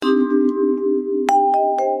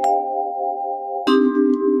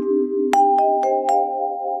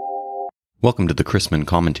Welcome to the Chrisman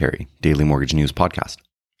Commentary Daily Mortgage News Podcast.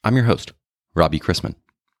 I'm your host, Robbie Chrisman.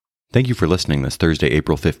 Thank you for listening this Thursday,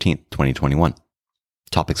 April 15th, 2021.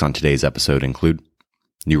 Topics on today's episode include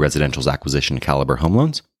New Residential's acquisition of Caliber Home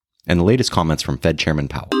Loans and the latest comments from Fed Chairman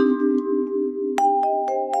Powell.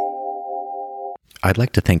 I'd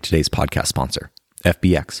like to thank today's podcast sponsor,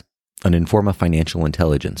 FBX, an Informa financial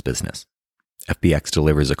intelligence business. FBX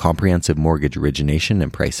delivers a comprehensive mortgage origination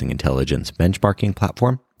and pricing intelligence benchmarking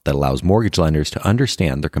platform that allows mortgage lenders to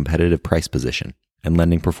understand their competitive price position and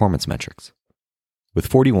lending performance metrics. With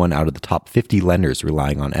 41 out of the top 50 lenders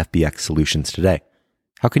relying on FBX solutions today,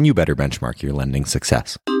 how can you better benchmark your lending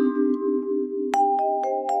success?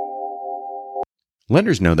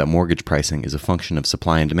 Lenders know that mortgage pricing is a function of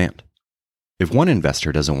supply and demand. If one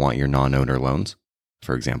investor doesn't want your non-owner loans,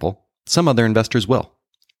 for example, some other investors will,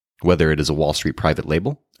 whether it is a Wall Street private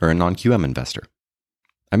label or a non-QM investor.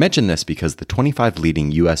 I mention this because the 25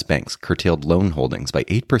 leading U.S. banks curtailed loan holdings by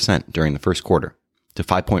 8% during the first quarter to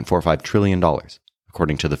 $5.45 trillion,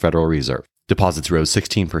 according to the Federal Reserve. Deposits rose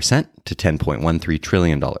 16% to $10.13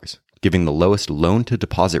 trillion, giving the lowest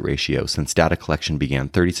loan-to-deposit ratio since data collection began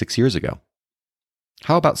 36 years ago.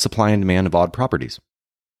 How about supply and demand of odd properties?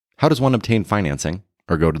 How does one obtain financing,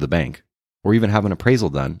 or go to the bank, or even have an appraisal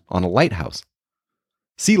done on a lighthouse?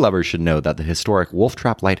 Sea lovers should know that the historic Wolf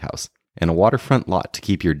Trap Lighthouse and a waterfront lot to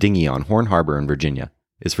keep your dinghy on Horn Harbor in Virginia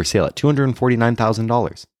is for sale at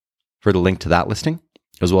 $249,000. For the link to that listing,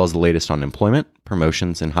 as well as the latest on employment,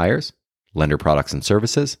 promotions and hires, lender products and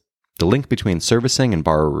services, the link between servicing and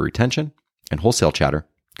borrower retention, and wholesale chatter,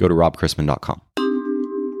 go to robchrisman.com.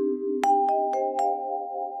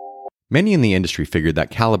 Many in the industry figured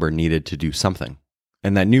that Caliber needed to do something,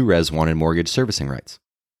 and that New Res wanted mortgage servicing rights.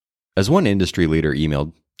 As one industry leader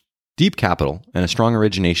emailed, deep capital and a strong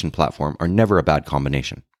origination platform are never a bad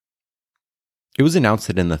combination. It was announced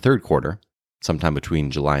that in the third quarter, sometime between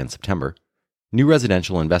July and September, New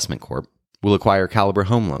Residential Investment Corp will acquire Caliber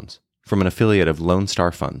Home Loans from an affiliate of Lone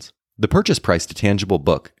Star Funds. The purchase price to tangible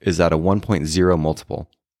book is at a 1.0 multiple,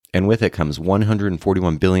 and with it comes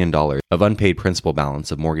 $141 billion of unpaid principal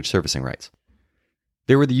balance of mortgage servicing rights.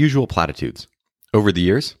 There were the usual platitudes. Over the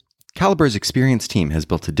years, Caliber's experienced team has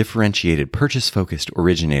built a differentiated purchase-focused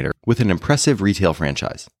originator with an impressive retail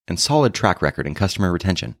franchise and solid track record in customer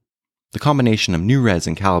retention. The combination of New Res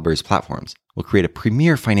and Caliber's platforms will create a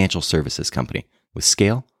premier financial services company with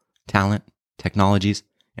scale, talent, technologies,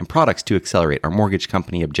 and products to accelerate our mortgage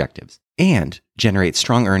company objectives and generate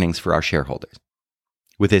strong earnings for our shareholders.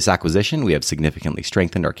 With this acquisition, we have significantly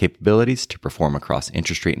strengthened our capabilities to perform across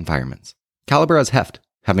interest rate environments. Caliber has heft,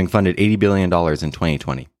 having funded $80 billion in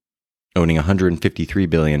 2020. Owning a $153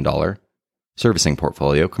 billion servicing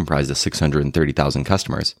portfolio comprised of 630,000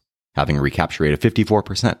 customers, having a recapture rate of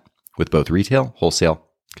 54%, with both retail, wholesale,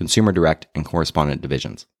 consumer direct, and correspondent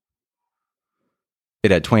divisions.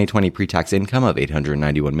 It had 2020 pre-tax income of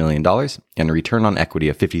 $891 million and a return on equity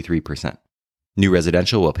of 53%. New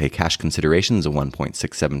Residential will pay cash considerations of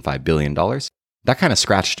 $1.675 billion. That kind of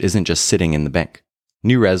scratched isn't just sitting in the bank.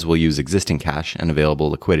 New Res will use existing cash and available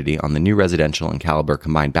liquidity on the New Residential and Caliber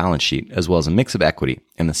combined balance sheet, as well as a mix of equity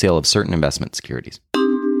and the sale of certain investment securities.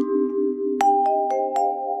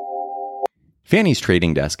 Fannie's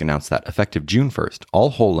trading desk announced that effective June 1st, all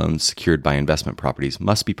whole loans secured by investment properties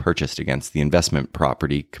must be purchased against the investment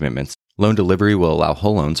property commitments. Loan delivery will allow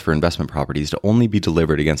whole loans for investment properties to only be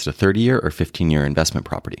delivered against a 30-year or 15-year investment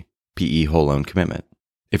property, PE whole loan commitment.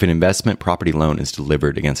 If an investment property loan is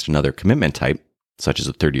delivered against another commitment type, such as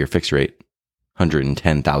a 30-year fixed rate,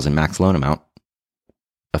 $110,000 max loan amount,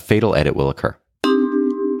 a fatal edit will occur.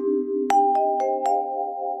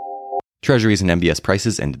 Treasuries and MBS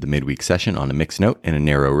prices ended the midweek session on a mixed note in a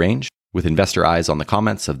narrow range, with investor eyes on the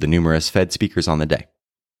comments of the numerous Fed speakers on the day.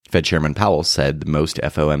 Fed Chairman Powell said that most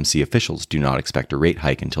FOMC officials do not expect a rate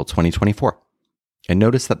hike until 2024, and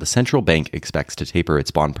noticed that the central bank expects to taper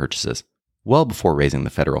its bond purchases well before raising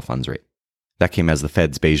the federal funds rate. That came as the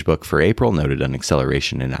Fed's Beige Book for April noted an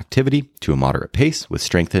acceleration in activity to a moderate pace with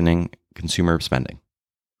strengthening consumer spending.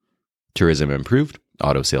 Tourism improved,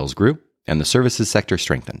 auto sales grew, and the services sector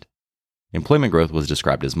strengthened. Employment growth was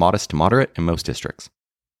described as modest to moderate in most districts.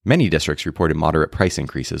 Many districts reported moderate price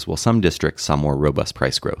increases, while some districts saw more robust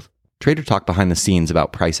price growth. Trader talk behind the scenes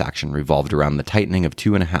about price action revolved around the tightening of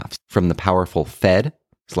 2.5s from the powerful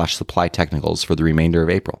Fed/supply technicals for the remainder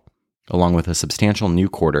of April, along with a substantial new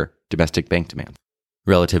quarter domestic bank demand.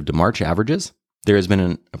 Relative to March averages, there has been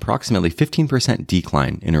an approximately 15%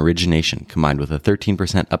 decline in origination combined with a 13%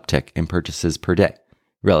 uptick in purchases per day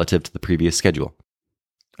relative to the previous schedule.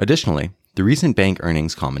 Additionally, the recent bank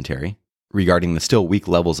earnings commentary regarding the still weak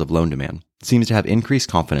levels of loan demand seems to have increased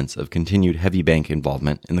confidence of continued heavy bank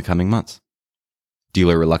involvement in the coming months.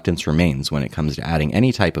 Dealer reluctance remains when it comes to adding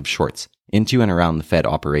any type of shorts into and around the Fed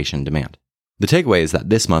operation demand. The takeaway is that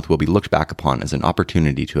this month will be looked back upon as an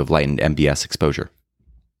opportunity to have lightened MBS exposure.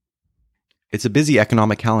 It's a busy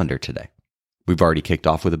economic calendar today. We've already kicked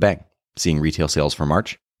off with a bang, seeing retail sales for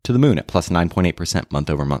March to the moon at plus 9.8% month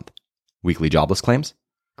over month. Weekly jobless claims,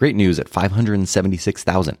 great news at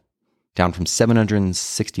 576,000, down from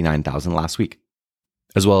 769,000 last week,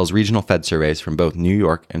 as well as regional Fed surveys from both New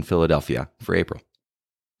York and Philadelphia for April.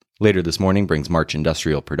 Later this morning brings March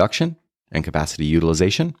industrial production and capacity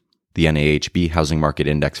utilization, the NAHB Housing Market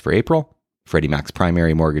Index for April, Freddie Mac's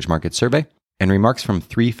primary mortgage market survey, and remarks from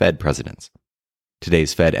 3 Fed presidents.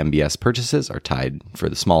 Today's Fed MBS purchases are tied for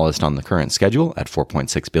the smallest on the current schedule at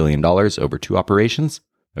 $4.6 billion over 2 operations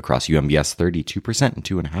across UMBS 32% and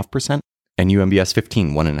 2.5%, and UMBS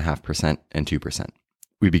 15, 1.5% and 2%.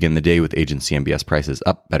 We begin the day with agency MBS prices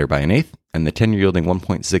up better by 1/8, and the 10-year yielding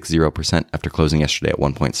 1.60% after closing yesterday at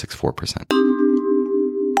 1.64%.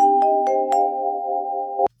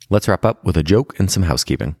 Let's wrap up with a joke and some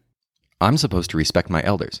housekeeping. I'm supposed to respect my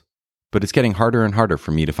elders, but it's getting harder and harder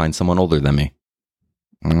for me to find someone older than me.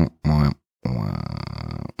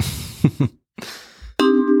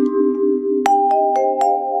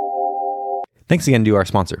 Thanks again to our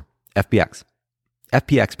sponsor, FPX.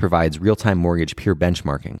 FPX provides real-time mortgage peer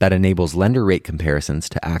benchmarking that enables lender rate comparisons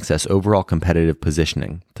to access overall competitive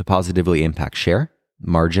positioning to positively impact share,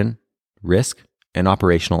 margin, risk, and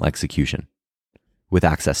operational execution. With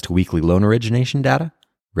access to weekly loan origination data,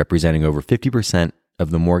 representing over 50%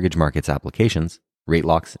 of the mortgage market's applications, rate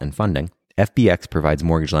locks, and funding, FPX provides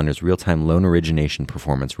mortgage lenders real-time loan origination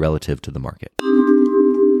performance relative to the market.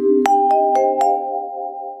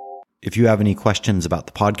 If you have any questions about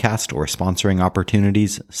the podcast or sponsoring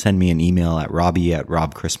opportunities, send me an email at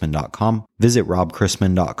robbie@robchrisman.com. Visit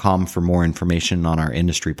robchrisman.com for more information on our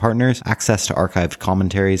industry partners, access to archived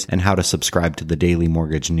commentaries, and how to subscribe to the daily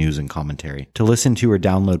mortgage news and commentary. To listen to or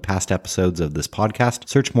download past episodes of this podcast,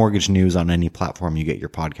 search Mortgage News on any platform you get your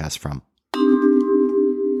podcast from.